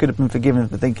have been forgiven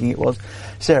for thinking it was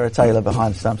Sarah Taylor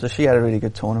behind the stump. So she had a really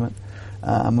good tournament.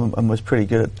 And was pretty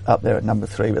good up there at number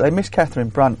 3. But they missed Catherine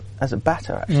Brunt as a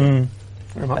batter, actually.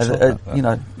 Very much so.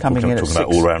 Coming in at 6. Talking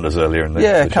about all-rounders earlier in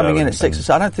the coming in at 6.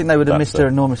 So I don't think they would have missed her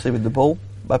enormously with the ball,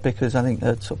 but because I think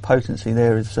the sort of potency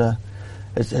there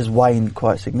has waned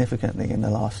quite significantly in the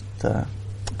last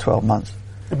 12 months.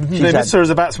 They missed her as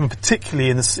a batsman, particularly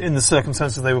in the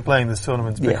circumstances they were playing this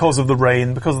tournament, because of the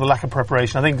rain, because of the lack of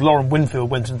preparation. I think Lauren Winfield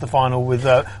went into the final with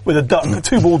a duck. A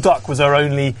 2-ball duck was her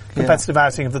only competitive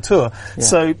outing of the tour. Yeah.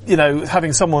 So,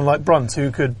 having someone like Brunt who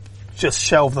could just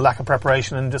shelve the lack of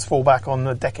preparation and just fall back on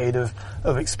a decade of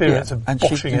experience of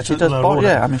boshing it. She does bowl,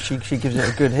 I mean, she gives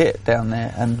it a good hit down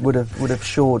there and would have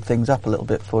shored things up a little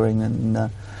bit for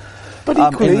England. But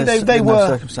equally, they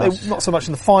were not so much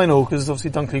in the final, because obviously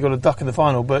Dunkley got a duck in the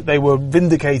final, but they were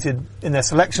vindicated in their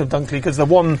selection of Dunkley, because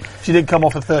she did come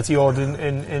off a 30-odd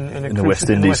in the West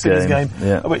Indies game,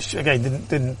 which again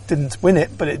didn't win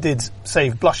it, but it did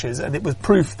save blushes, and it was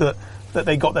proof that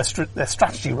they got their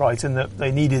strategy right, and that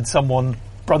they needed someone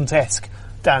Brunt-esque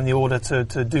down the order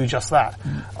to do just that.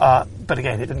 But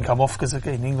again, it didn't come off, because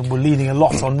again England were leaning a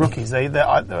lot on rookies. They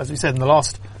as we said in the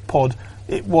last pod,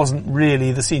 it wasn't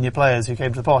really the senior players who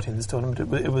came to the party in this tournament.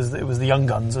 It was the young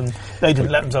guns, and they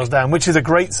didn't let themselves down, which is a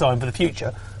great sign for the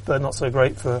future, but not so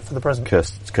great for the present.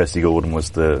 Kirsty Gordon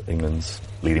was England's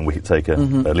leading wicket taker.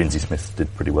 Lindsay Smith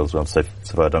did pretty well as well.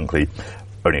 Sophia Dunkley,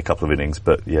 only a couple of innings,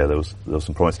 but there was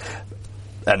some promise.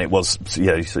 And it was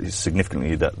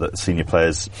significantly that senior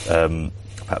players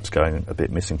perhaps going a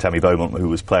bit missing. Tammy Beaumont, who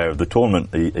was player of the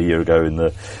tournament a year ago in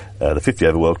the 50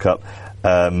 over World Cup,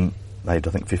 made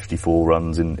I think 54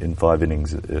 runs in 5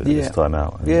 innings this time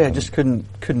out. Just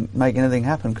couldn't make anything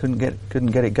happen. Couldn't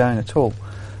get it going at all.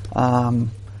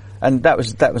 And that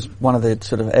was one of the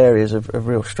sort of areas of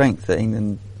real strength that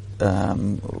England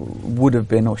would have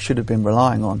been or should have been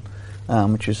relying on,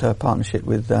 which was her partnership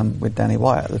with Danny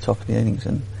Wyatt at the top of the innings,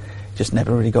 and just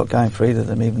never really got going for either of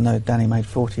them, even though Danny made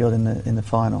 40 odd in the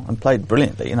final and played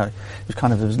brilliantly. It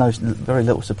was very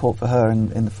little support for her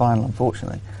in the final,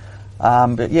 unfortunately.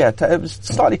 It was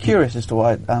slightly curious as to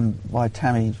why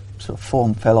Tammy's sort of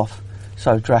form fell off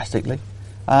so drastically.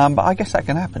 But I guess that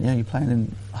can happen. You're playing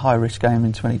in a high-risk game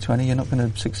in 2020. You're not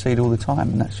going to succeed all the time,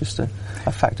 and that's just a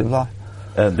fact of life.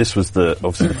 This was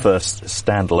obviously the first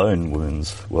standalone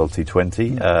Women's World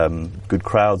T20. Good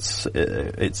crowds,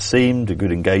 it seemed, a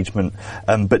good engagement.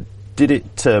 But did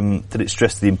it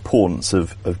stress the importance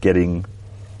of getting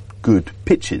good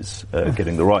pitches,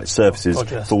 getting the right surfaces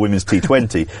for Women's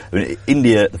T20? I mean,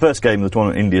 India, the first game of the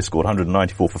tournament, India scored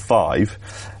 194 for 5.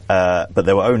 But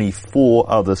there were only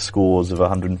 4 other scores of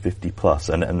 150 plus,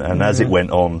 and as it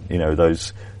went on,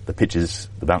 the pitches,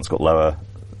 the bounce got lower,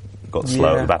 got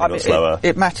slower, the batting got slower.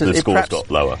 It matters. The scores got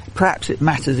lower. Perhaps it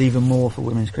matters even more for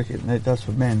women's cricket than it does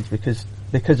for men's, because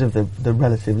of the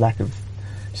relative lack of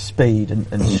speed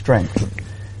and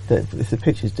strength. That if the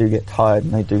pitches do get tired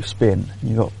and they do spin,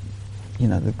 you've got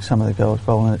some of the girls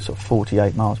bowling at sort of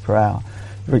 48 miles per hour.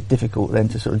 Very difficult then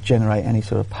to sort of generate any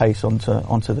sort of pace onto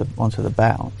the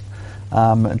bounce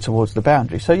and towards the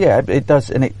boundary. So it does,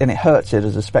 and it hurts it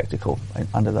as a spectacle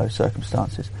under those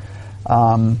circumstances.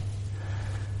 But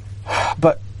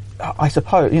I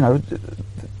suppose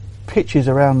pitches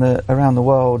around the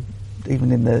world,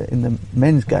 even in the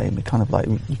men's game, are kind of like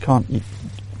I can't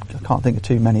think of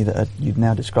too many that you'd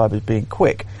now describe as being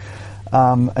quick,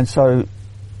 and so.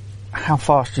 How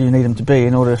fast do you need them to be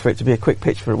in order for it to be a quick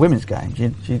pitch for a women's game?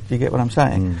 Do you get what I'm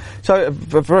saying? So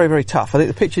very, very tough. I think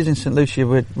the pitches in St Lucia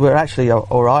were actually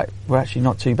all right. We're actually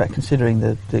not too bad considering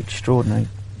the extraordinary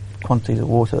quantities of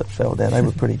water that fell there. They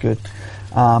were pretty good.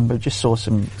 But just saw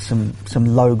some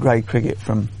low grade cricket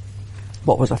from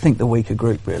what was, I think, the weaker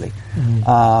group, really.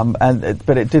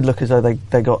 But it did look as though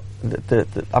they got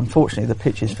unfortunately the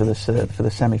pitches for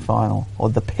the semi-final, or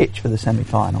the pitch for the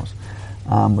semi-finals,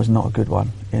 was not a good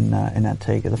one in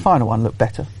Antigua. The final one looked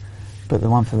better, but the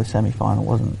one for the semi-final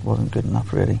wasn't good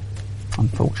enough, really,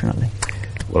 unfortunately.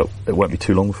 Well, it won't be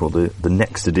too long before the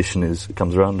next edition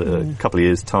comes around, a couple of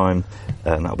years' time,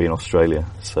 and that'll be in Australia.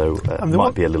 So it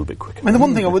might be a little bit quicker. I mean, the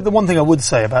one thing I would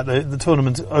say about the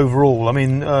tournament overall, I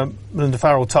mean, Melinda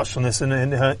Farrell touched on this in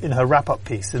her wrap-up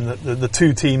piece, in that the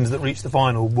two teams that reached the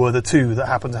final were the two that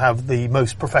happened to have the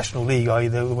most professional league, i.e.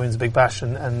 the Women's Big Bash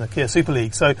and the Kia Super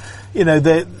League. So, you know,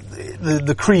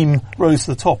 the cream rose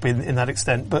to the top in that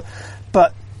extent, but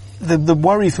the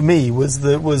worry for me was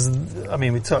I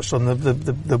mean, we touched on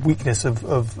the weakness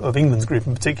of England's group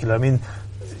in particular. I mean,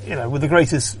 you know, with the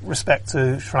greatest respect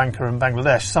to Sri Lanka and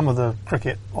Bangladesh, some of the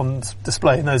cricket on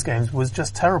display in those games was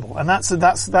just terrible, and that's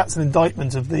an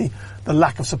indictment of the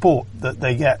lack of support that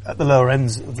they get at the lower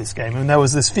ends of this game. And there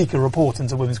was this FICA report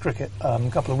into women's cricket a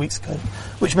couple of weeks ago,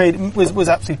 which was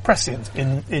absolutely prescient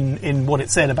in what it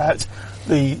said about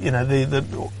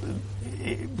the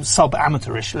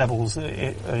sub-amateurish levels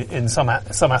in some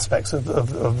aspects of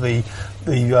the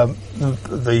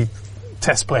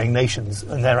test-playing nations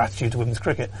and their attitude to women's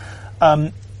cricket,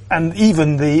 and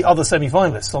even the other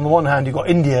semi-finalists. On the one hand, you've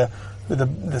got India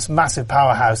with this massive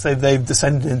powerhouse. They've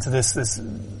descended into this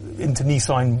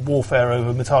internecine warfare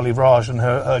over Mithali Raj and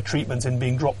her treatment in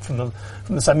being dropped from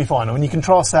the semi-final, and you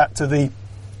contrast that to the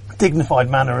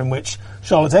dignified manner in which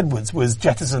Charlotte Edwards was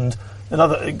jettisoned.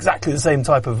 Another exactly the same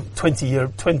type of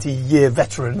 20-year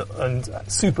veteran and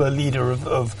super leader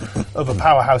of a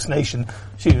powerhouse nation.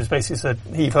 She was basically said,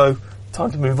 heave ho,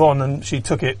 time to move on, and she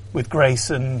took it with grace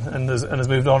and has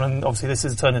moved on. And obviously this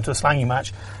has turned into a slanging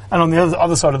match. And on the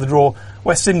other side of the draw,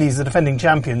 West Indies, the defending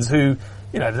champions, who,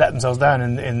 you know, let themselves down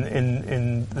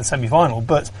in the semi-final,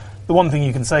 but the one thing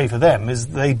you can say for them is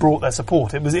they brought their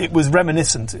support. It was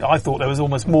reminiscent. I thought there was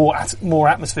almost more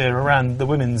atmosphere around the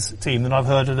women's team than I've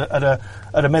heard at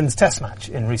a men's test match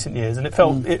in recent years. And it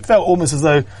felt almost as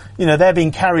though, you know, they're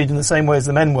being carried in the same way as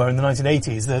the men were in the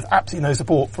 1980s. There's absolutely no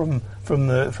support from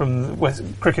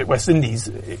Cricket West Indies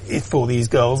for these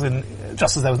girls, and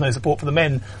just as there was no support for the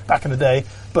men back in the day.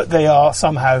 But they are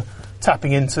somehow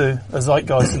tapping into a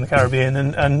zeitgeist in the Caribbean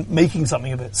and making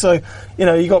something of it. So, you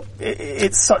know,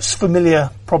 it's such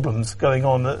familiar problems going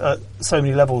on at so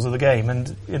many levels of the game,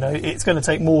 and, you know, it's going to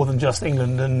take more than just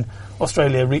England and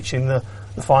Australia reaching the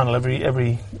final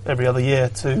every other year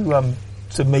to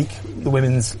make the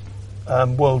women's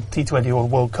World T20 or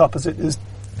World Cup, as it is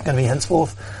going to be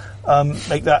henceforth,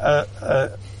 make that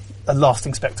a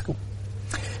lasting spectacle.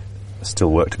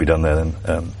 Still work to be done there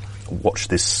then. Watch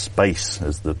this space,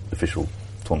 as the official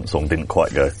tournament song didn't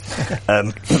quite go.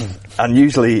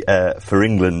 Unusually for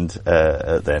England,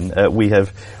 we've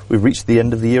reached the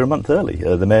end of the year a month early.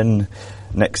 The men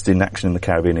next in action in the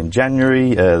Caribbean in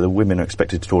January. The women are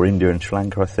expected to tour India and Sri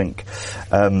Lanka, I think.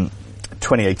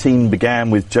 2018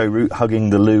 began with Joe Root hugging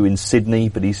the loo in Sydney,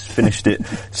 but he's finished it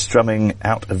strumming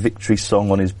out a victory song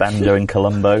on his banjo in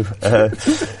Colombo.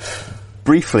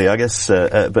 Briefly, I guess,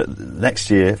 but next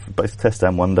year, both Test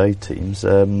and One Day teams,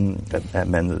 men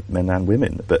and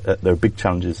women, but there are big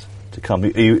challenges to come. Are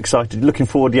you excited? Looking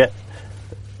forward yet?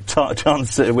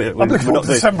 Chance? I'm looking forward to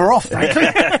December off, frankly.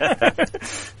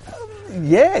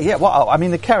 Yeah. Well, I mean,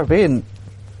 the Caribbean,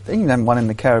 England haven't won in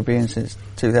the Caribbean since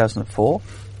 2004.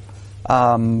 You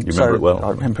remember it well. I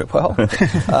remember it well.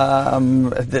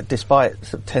 Despite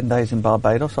sort of 10 days in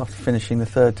Barbados after finishing the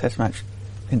third Test match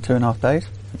in 2.5 days.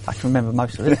 I can remember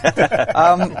most of it.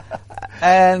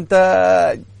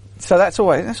 So that's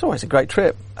always a great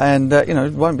trip. And, you know,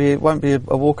 it won't be a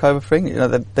walkover for England. You know,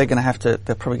 they're probably gonna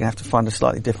have to find a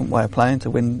slightly different way of playing to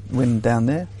win down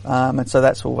there. And so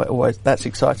that's that's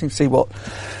exciting. See what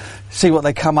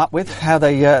they come up with, how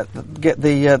they, get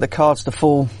the cards to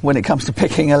fall when it comes to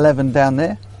picking 11 down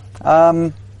there.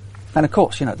 And of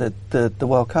course, you know, the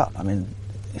World Cup. I mean,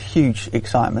 huge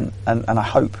excitement, and I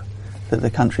hope that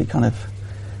the country kind of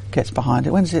gets behind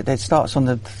it. When is it? It starts on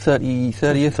the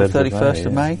 30th or 31st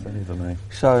of May. 30th of May.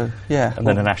 So, yeah. And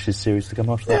then an Ashes series to come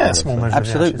after that. Yeah, small measure.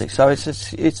 Absolutely. So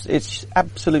it's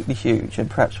absolutely huge, and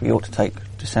perhaps we ought to take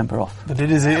December off. But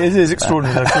it is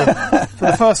extraordinary though. For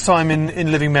the first time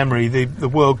in living memory, the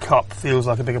World Cup feels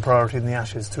like a bigger priority than the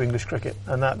Ashes to English cricket,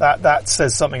 and that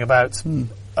says something about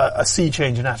a sea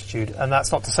change in attitude. And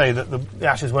that's not to say that the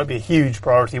Ashes won't be a huge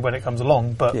priority when it comes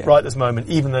along, but right at this moment,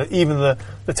 even the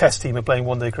Test team are playing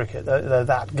one-day cricket. They're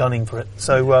that gunning for it.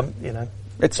 So you know,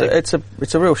 it's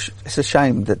a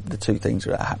shame that the two things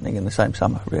are happening in the same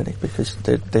summer, really, because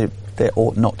there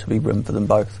ought not to be room for them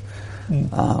both.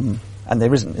 And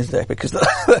there isn't, is there? Because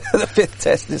the fifth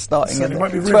test is starting So in there the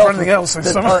might be room for anything else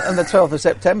this summer. on the 12th of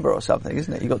September or something,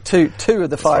 isn't it? You've got two of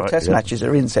the five test matches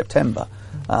are in September,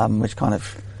 which kind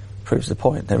of proves the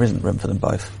point. There isn't room for them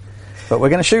both. But we're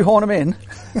going to shoehorn them in.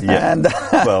 Yeah. And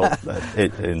Well,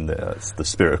 it's the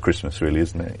spirit of Christmas, really,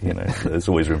 isn't it? You know, there's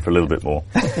always room for a little bit more.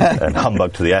 And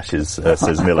humbug to the ashes,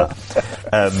 says Miller.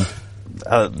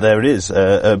 There it is.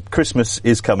 Christmas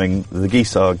is coming. The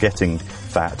geese are getting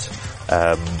fat.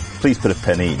 Please put a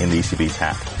penny in the ECB's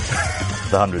hat.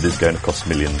 The 100 is going to cost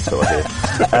millions, so I hear.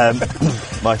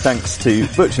 My thanks to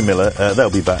Butch and Miller. They'll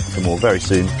be back for more very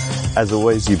soon. As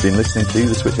always, you've been listening to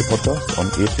the Switcher podcast on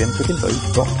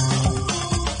ESPNcricinfo.com.